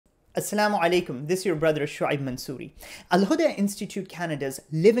Assalamu alaikum, this is your brother Shu'aib Mansouri. Al-Huda Institute Canada's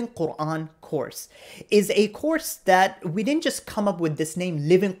Living Qur'an course is a course that we didn't just come up with this name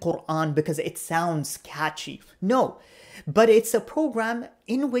Living Qur'an because it sounds catchy. No, but it's a program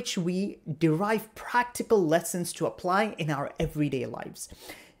in which we derive practical lessons to apply in our everyday lives.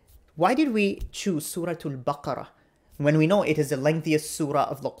 Why did we choose Surah Al-Baqarah when we know it is the lengthiest surah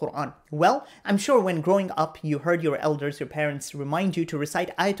of the Qur'an? Well, I'm sure when growing up, you heard your elders, your parents remind you to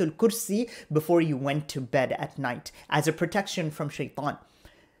recite Ayatul Kursi before you went to bed at night as a protection from shaitan.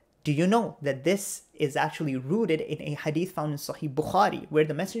 Do you know that this is actually rooted in a hadith found in Sahih Bukhari, where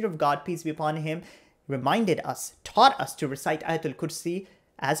the Messenger of God, peace be upon him, reminded us, taught us to recite Ayatul Kursi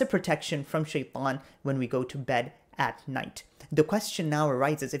as a protection from shaitan when we go to bed at night. The question now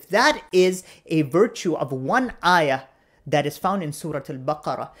arises, if that is a virtue of one ayah that is found in Surah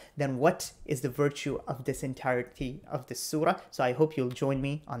Al-Baqarah, then what is the virtue of this entirety of this surah? So I hope you'll join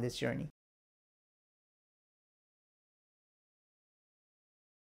me on this journey.